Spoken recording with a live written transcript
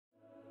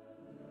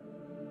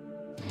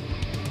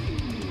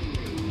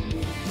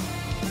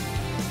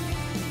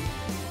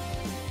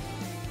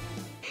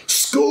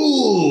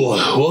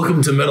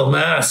welcome to Metal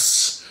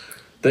Mass.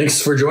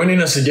 Thanks for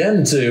joining us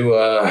again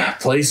to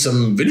play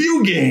some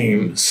video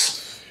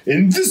games.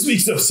 In this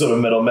week's episode of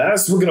Metal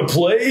Mass, we're going to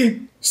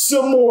play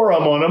some more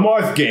Amon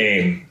Amarth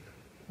game.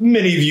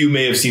 Many of you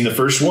may have seen the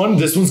first one.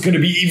 This one's going to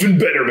be even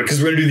better because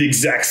we're going to do the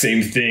exact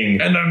same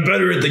thing. And I'm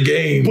better at the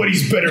game. But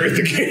he's better at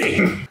the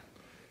game.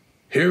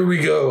 Here we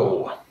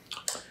go.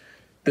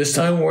 This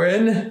time we're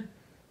in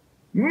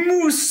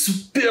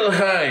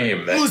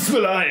Muspelheim.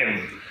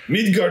 Muspelheim.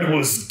 Midgard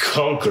was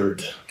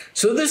conquered.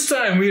 So this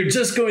time we are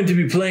just going to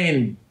be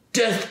playing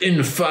Death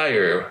in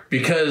Fire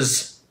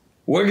because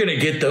we're going to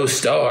get those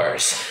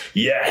stars.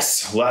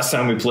 Yes. Last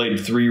time we played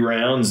 3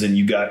 rounds and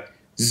you got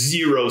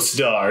 0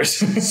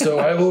 stars. So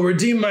I will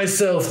redeem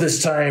myself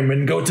this time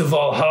and go to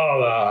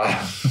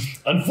Valhalla.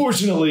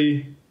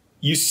 Unfortunately,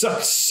 you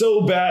sucked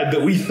so bad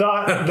that we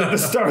thought that the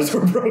stars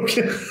were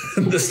broken.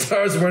 The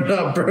stars were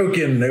not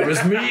broken. It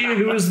was me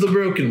who was the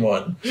broken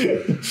one.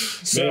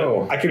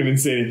 So Man, I couldn't even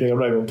say anything. I'm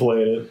not even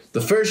playing it.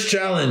 The first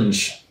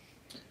challenge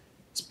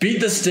is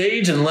beat the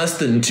stage in less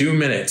than 2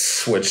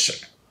 minutes,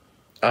 which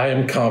I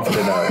am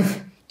confident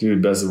of.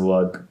 Dude, best of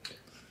luck.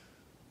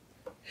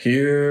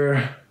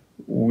 Here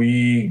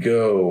we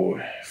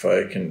go. If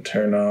I can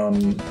turn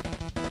on...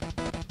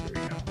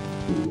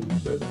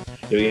 There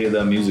we go. Get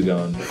that music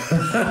on.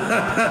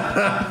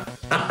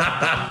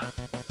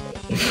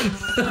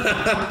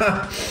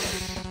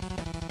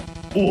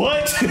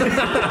 What?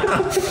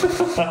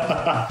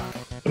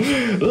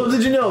 Little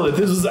did you know that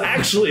this was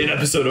actually an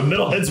episode of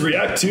Metalheads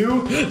React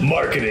to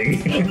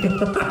Marketing.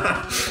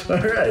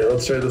 Alright,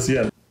 let's try this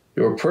again.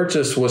 Your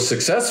purchase was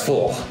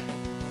successful.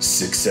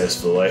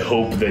 Successful. I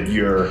hope that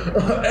you're...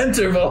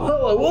 Enter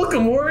Valhalla.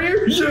 Welcome,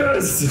 warrior.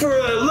 Yes! For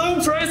a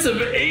low price of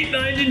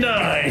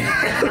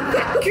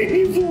 $8.99. Can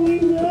you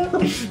believe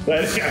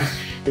that?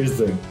 Here's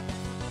the thing.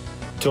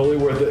 Totally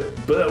worth it.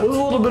 But that was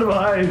a little bit of a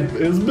high.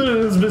 It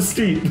was a bit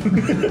steep.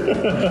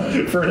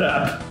 For an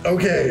app.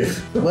 Okay,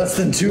 less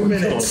than 2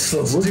 minutes.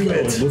 Let's do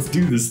it. Let's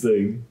do this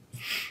thing.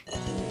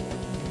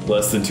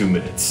 Less than 2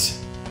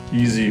 minutes.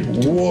 Easy.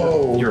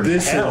 Whoa, You're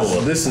this hell.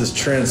 is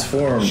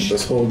transformed,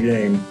 this whole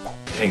game.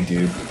 Dang,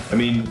 dude. I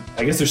mean,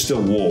 I guess there's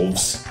still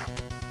wolves.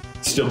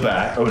 Still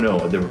back. Oh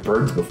no, there were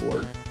birds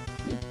before.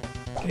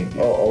 Dang, dude.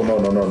 Oh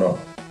no.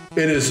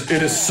 It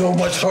is so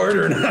much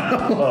harder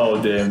now.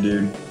 Oh damn,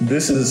 dude.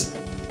 This is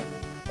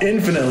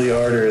infinitely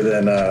harder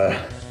than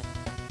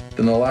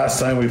the last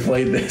time we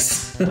played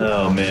this.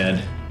 Oh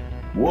man.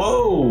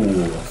 Whoa.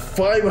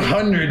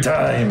 500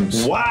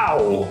 times.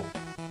 Wow.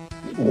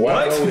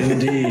 Wow, What?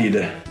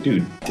 indeed.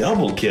 Dude,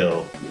 double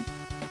kill.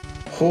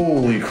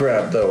 Holy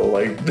crap, though.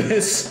 Like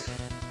this.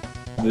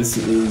 This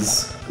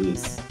is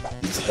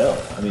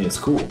hell. I mean, it's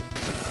cool.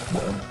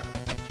 No.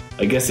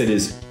 I guess it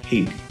is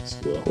Hades.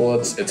 Well,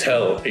 it's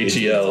hell.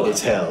 H-E-L.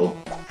 It's hell.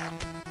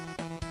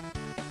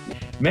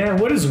 Man,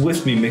 what is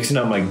with me mixing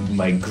up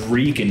my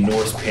Greek and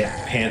Norse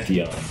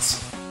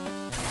pantheons?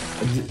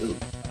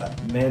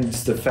 Man,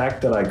 just the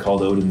fact that I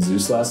called Odin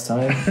Zeus last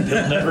time,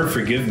 he'll never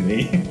forgive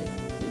me.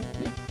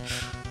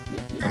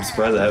 I'm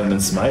surprised I haven't been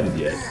smited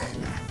yet.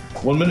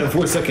 1 minute and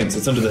 4 seconds,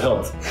 it's under the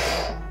health.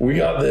 We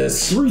got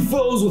this. 3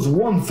 foes with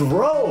 1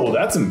 throw!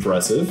 That's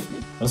impressive.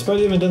 I'm surprised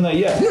you haven't done that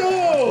yet.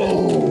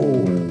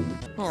 No!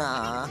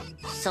 Aw,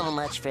 so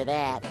much for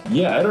that.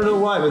 Yeah, I don't know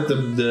why, but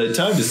the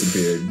time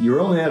disappeared. You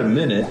were only at a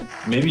minute.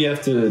 Maybe you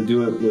have to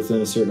do it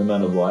within a certain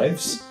amount of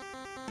lives.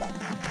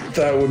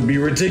 That would be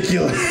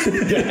ridiculous.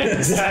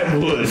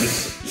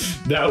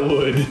 That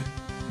would.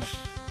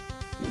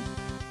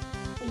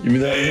 Give me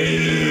that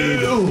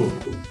mead. Ew.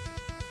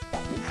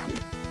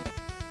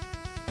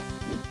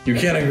 You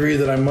can't agree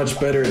that I'm much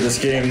better at this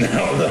game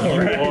now, though,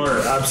 You right? are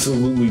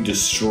absolutely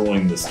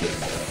destroying this game.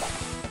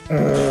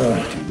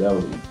 Dude, that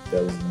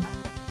was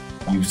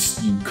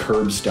you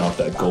curb stomped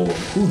that golem.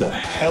 Who the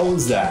hell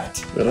is that?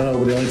 I don't know,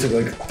 but he only took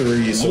like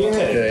 3, so it's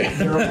okay.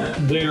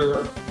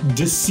 they're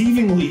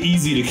deceivingly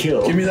easy to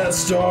kill. Give me that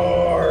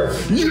star!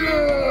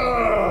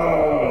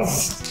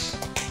 Yes!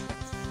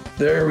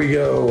 There we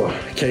go.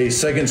 Okay,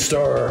 second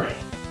star.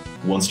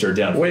 1 star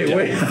down. Wait.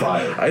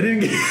 Fire. I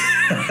didn't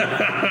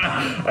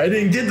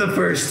get the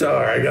first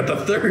star. I got the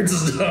 3rd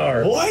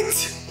star.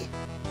 What?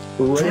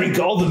 Drink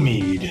all the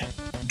mead.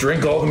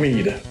 Drink all the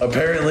mead.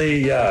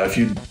 Apparently, yeah, if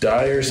you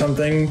die or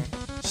something.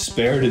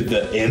 Spare to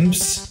the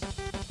imps.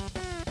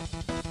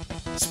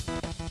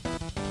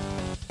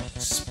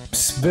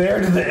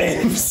 Spare to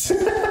the imps.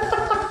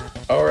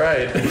 All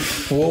right,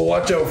 we'll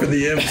watch out for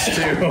the imps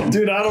too.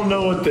 Dude, I don't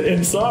know what the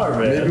imps are,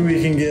 man. Maybe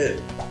we can get.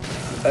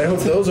 I hope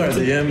those aren't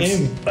the imps.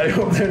 Imp. I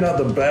hope they're not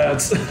the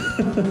bats.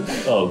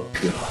 Oh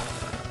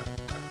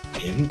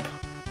god. Imp?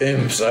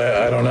 Imps.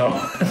 I don't know.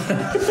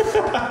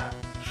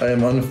 I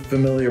am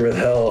unfamiliar with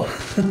hell.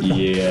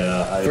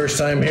 Yeah. First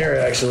time here,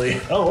 actually.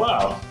 Oh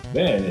wow,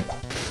 man.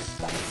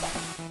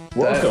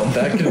 Welcome.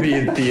 That could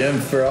be the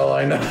imp for all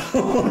I know.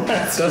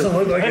 It doesn't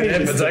look like an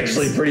imp. It's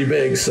actually pretty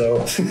big, so.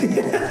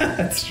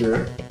 That's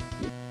true.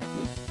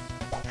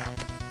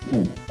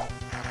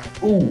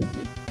 Ooh.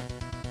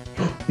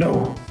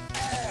 No.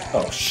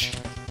 Oh shit.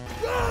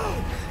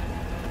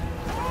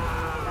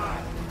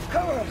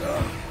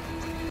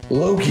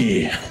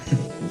 Loki.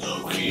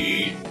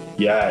 Loki.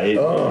 Yeah,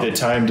 the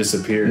time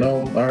disappeared.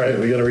 No, alright,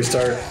 we gotta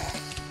restart.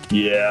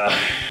 Yeah.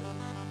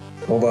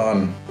 Hold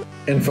on.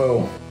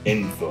 Info.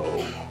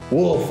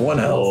 Wolf, 1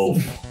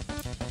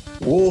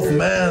 health. Wolf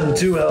man,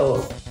 2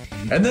 health.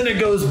 And then it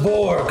goes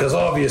boar, because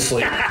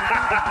obviously.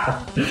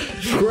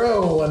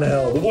 Crow, 1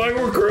 health. Why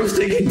were crows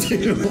taking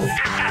 2?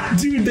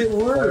 Dude, they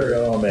were. Fire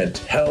element.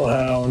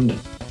 Hellhound.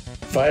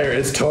 Fire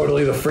is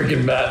totally the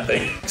freaking bad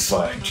thing.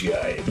 Fire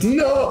giant.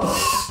 No!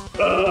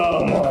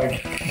 Oh my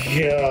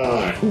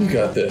god. Who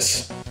got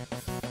this?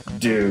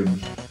 Dude.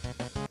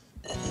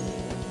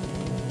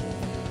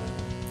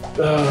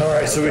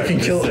 Alright, so we can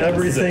kill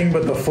everything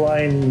but the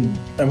flying.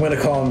 I'm gonna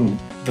call them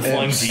The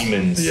flying imps.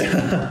 demons.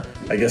 Yeah.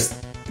 I guess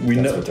we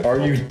That's know. what they're Are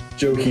called. you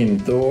joking,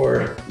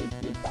 Thor?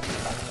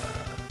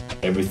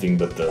 Everything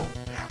but the.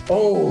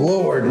 Oh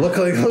Lord!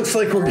 Looks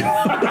like we're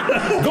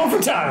Go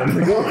for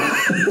time!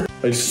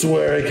 I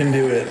swear I can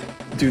do it.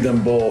 Do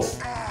them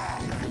both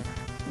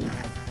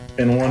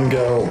in one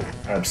go.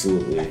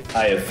 Absolutely.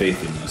 I have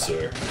faith in you,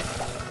 sir.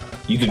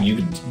 You can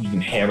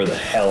hammer the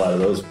hell out of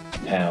those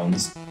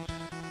pounds,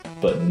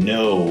 but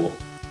no,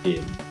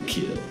 it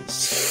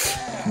kills.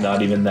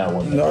 Not even that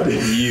one. Not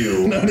even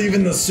you. Not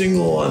even the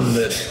single one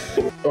that.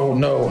 Oh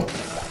no!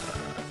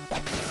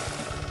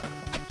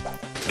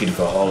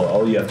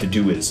 All you have to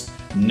do is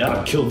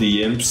not kill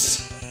the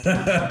imps.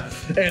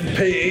 And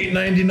pay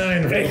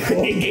 $8.99 for the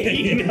full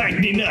game.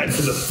 $8.99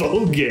 for the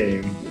full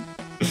game.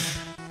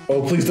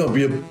 Oh, please don't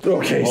be a.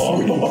 Okay,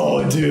 sweet.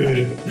 Oh,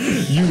 dude.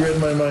 You read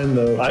my mind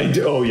though.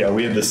 Oh yeah,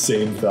 we had the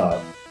same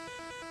thought.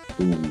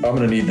 I'm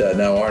gonna need that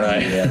now, aren't I?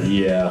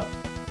 Yeah.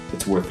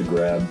 It's worth the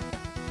grab.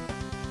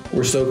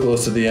 We're so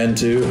close to the end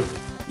too.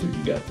 Dude,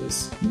 you got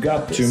this. You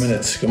got this. 2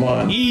 minutes. Come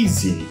on.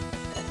 Easy.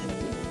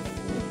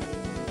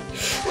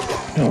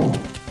 No,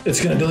 it's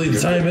gonna delete the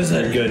time,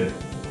 isn't it? Good.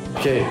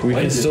 Okay, we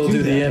can does it still do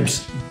do the that?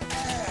 imps.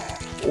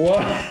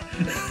 What?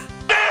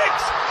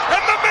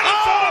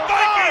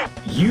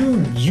 You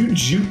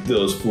juked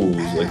those fools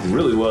like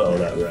really well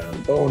that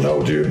round. Oh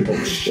no, dude.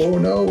 Oh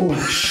no.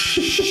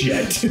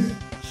 Shit.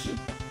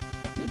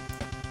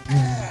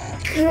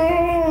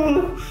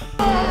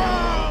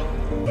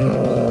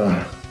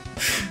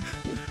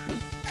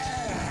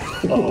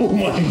 Oh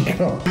my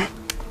god.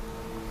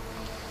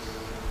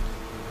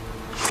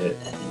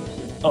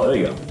 Oh, there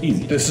you go.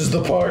 Easy. This is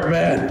the part,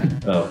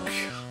 man. Oh,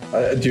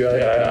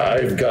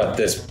 I've got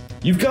this.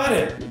 you've got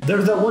it. There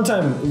was that one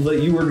time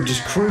that you were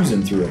just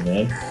cruising through it,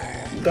 man.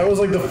 That was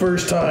like the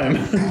first time.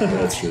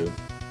 That's true.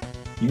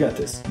 You got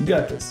this. You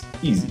got this.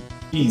 Easy.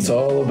 Easy. It's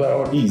all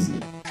about. Easy.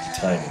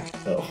 Timing.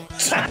 Oh.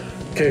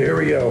 Okay, here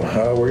we go.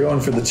 We're going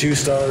for the 2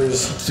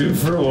 stars 2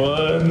 for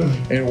 1.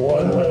 in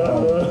 1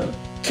 round.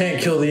 Can't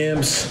kill the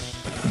imps.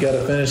 You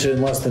gotta finish it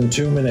in less than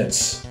 2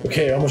 minutes.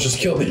 Okay, I almost just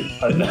killed him.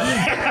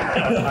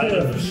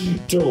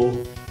 Total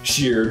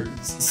sheer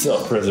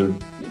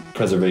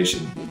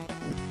self-preservation.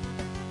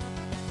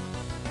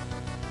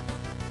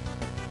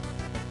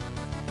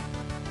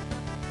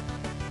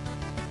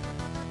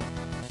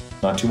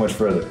 Not too much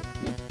further.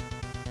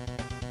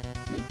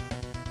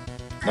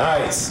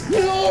 Nice.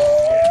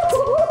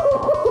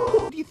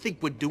 What do you think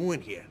we're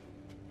doing here?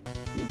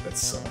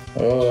 That's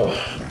Oh,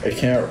 I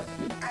can't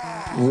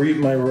reap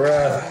my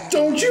wrath.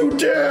 Don't you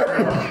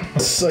dare! I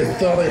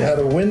thought I had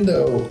a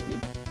window.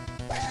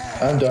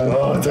 I'm done.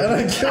 Oh, and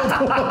I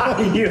killed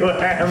one. you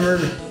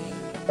hammered.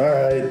 All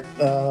right.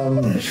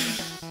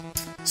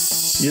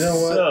 You know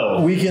what?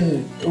 So- We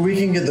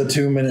can get the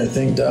 2 minute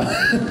thing done.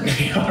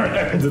 All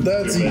right.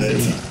 That's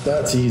easy.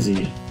 That's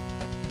easy.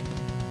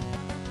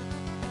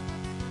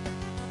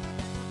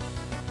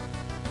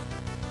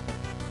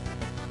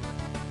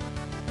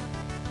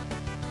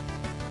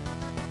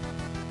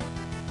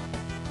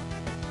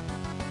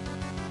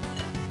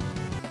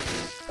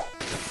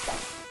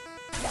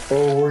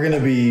 Oh, we're gonna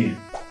be.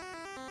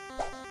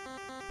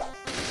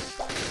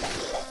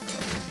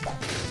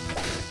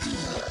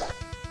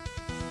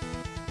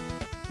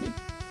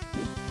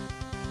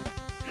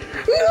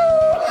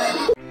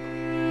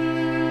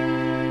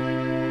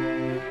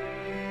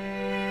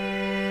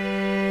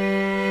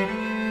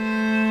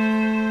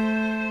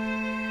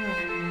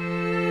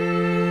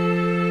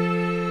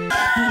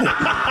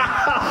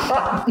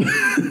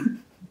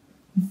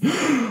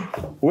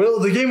 Well,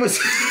 the game was.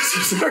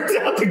 Turns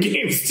out the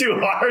game's too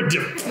hard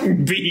to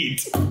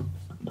beat.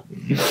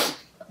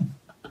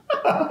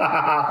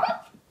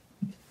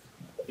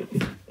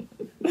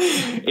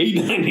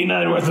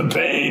 $8.99 worth of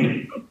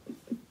pain.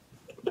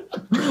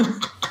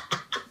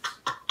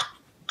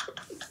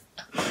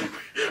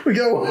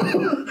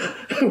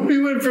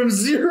 We went from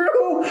 0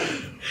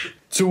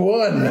 to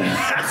 1.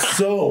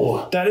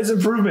 So That is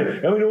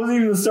improvement. I mean, it wasn't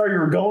even the start you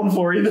were going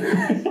for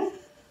either.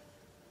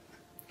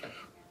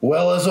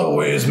 well, as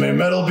always, may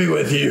metal be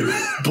with you.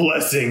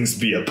 Blessings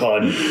be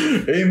upon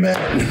you.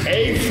 Amen.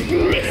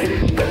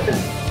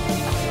 Amen.